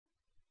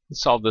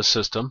Let's solve this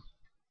system.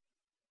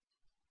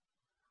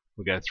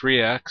 We got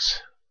 3x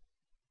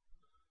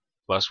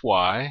plus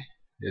y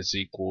is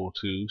equal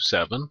to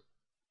 7,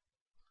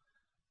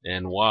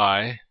 and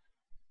y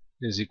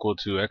is equal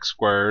to x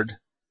squared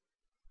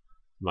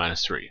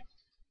minus 3.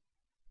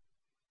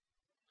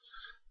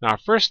 Now, our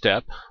first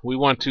step, we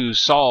want to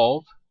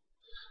solve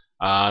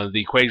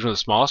the equation with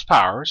the smallest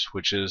powers,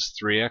 which is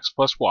 3x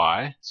plus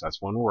y, so that's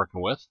one we're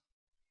working with.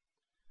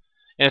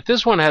 And if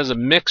this one has a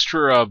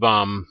mixture of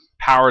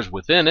powers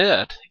within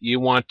it, you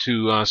want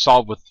to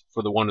solve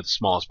for the one with the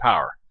smallest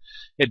power.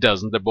 It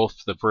doesn't. They're both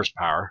the first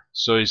power,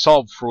 so you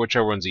solve for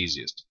whichever one's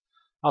easiest.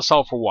 I'll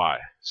solve for y.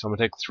 So I'm going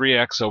to take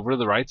 3x over to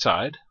the right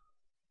side.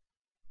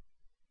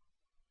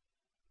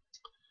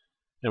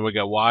 And we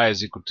got y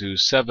is equal to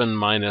 7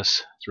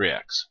 minus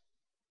 3x.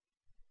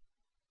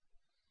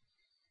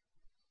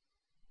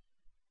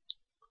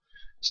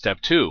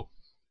 Step 2.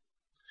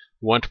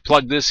 We want to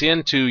plug this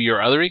into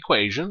your other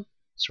equation.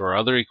 So our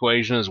other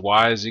equation is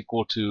y is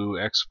equal to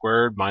x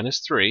squared minus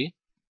 3.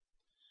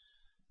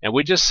 And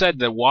we just said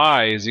that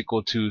y is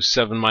equal to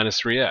 7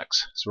 minus 3x.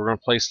 So we're going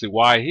to place the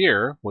y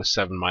here with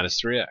 7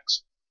 minus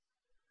 3x.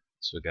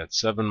 So we got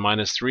 7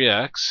 minus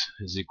 3x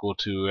is equal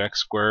to x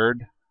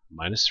squared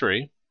minus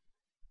 3.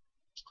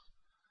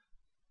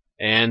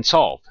 And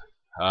solve.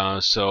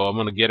 So I'm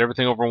going to get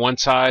everything over on one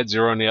side,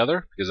 0 on the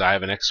other, because I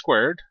have an x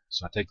squared.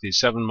 So I take the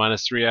 7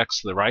 minus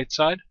 3x to the right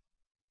side.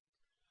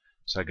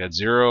 So I got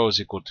 0 is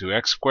equal to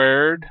x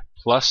squared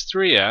plus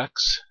 3x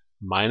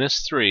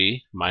minus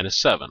 3 minus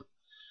 7.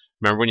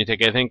 Remember, when you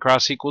take anything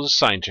across equals, the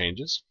sign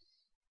changes.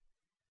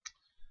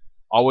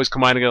 Always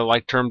combine together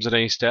like terms at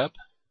any step.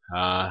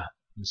 Let's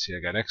see,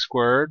 I got x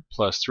squared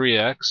plus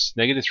 3x.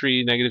 Negative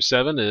 3, negative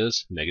 7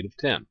 is negative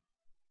 10.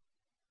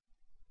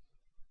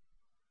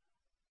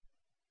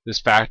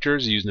 This factor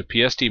is using the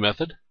Psd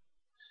method,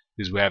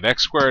 because we have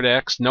x squared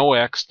x, no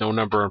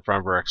number in front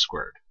of our x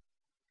squared.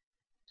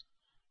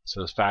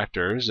 So this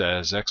factors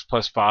as x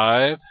plus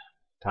 5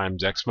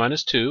 times x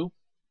minus 2.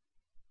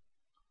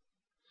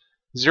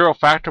 Zero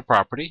factor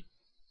property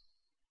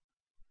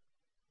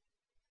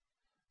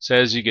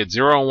says you get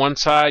 0 on one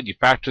side, you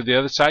factor the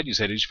other side, you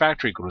set each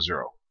factor equal to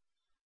 0.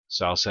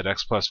 So I'll set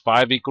x plus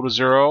 5 equal to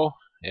 0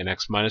 and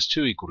x minus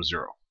 2 equal to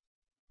 0.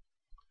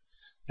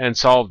 And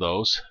solve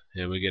those,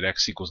 and we get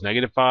x equals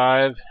negative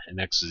 5 and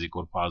x is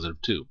equal to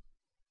positive 2.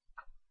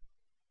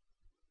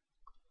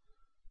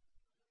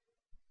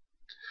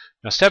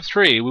 Now, step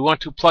 3, we want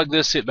to plug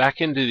this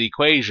back into the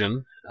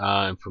equation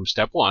from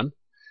step 1.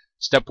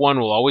 Step 1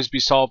 will always be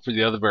solved for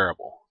the other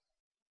variable.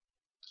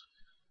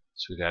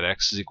 So we got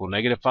x is equal to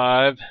negative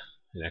 5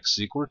 and x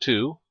is equal to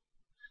 2.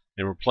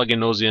 And we're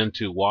plugging those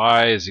into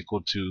y is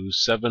equal to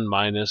 7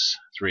 minus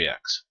 3x.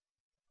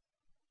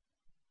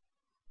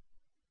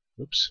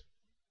 Oops.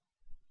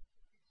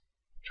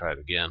 Try it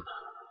again.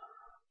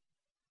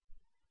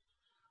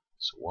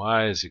 So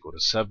y is equal to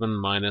 7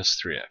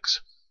 minus 3x.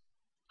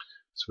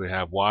 So we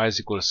have y is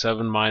equal to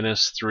 7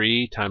 minus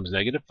 3 times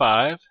negative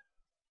 5.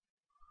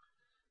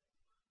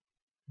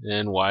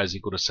 And y is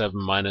equal to 7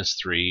 minus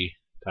 3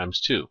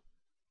 times 2.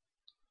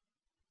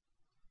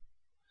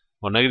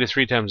 Well, negative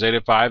 3 times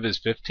negative 5 is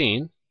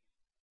 15.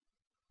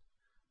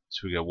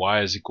 So we get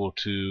y is equal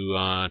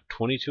to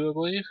 22, I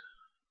believe.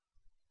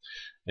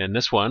 And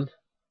this one,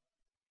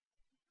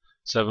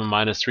 7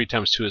 minus 3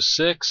 times 2 is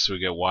 6, so we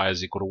get y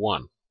is equal to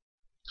 1.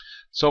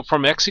 So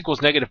from x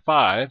equals negative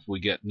 5, we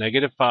get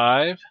negative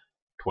 5,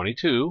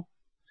 22,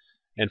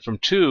 and from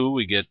 2,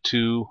 we get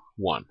 2,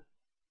 1.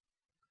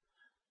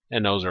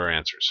 And those are our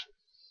answers.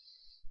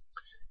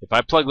 If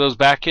I plug those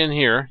back in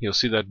here, you'll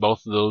see that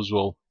both of those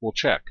will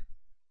check.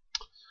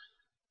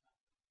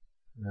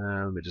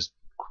 Let me just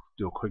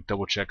do a quick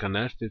double check on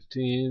that.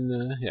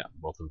 15, yeah,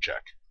 both of them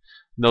check.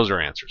 And those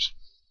are answers.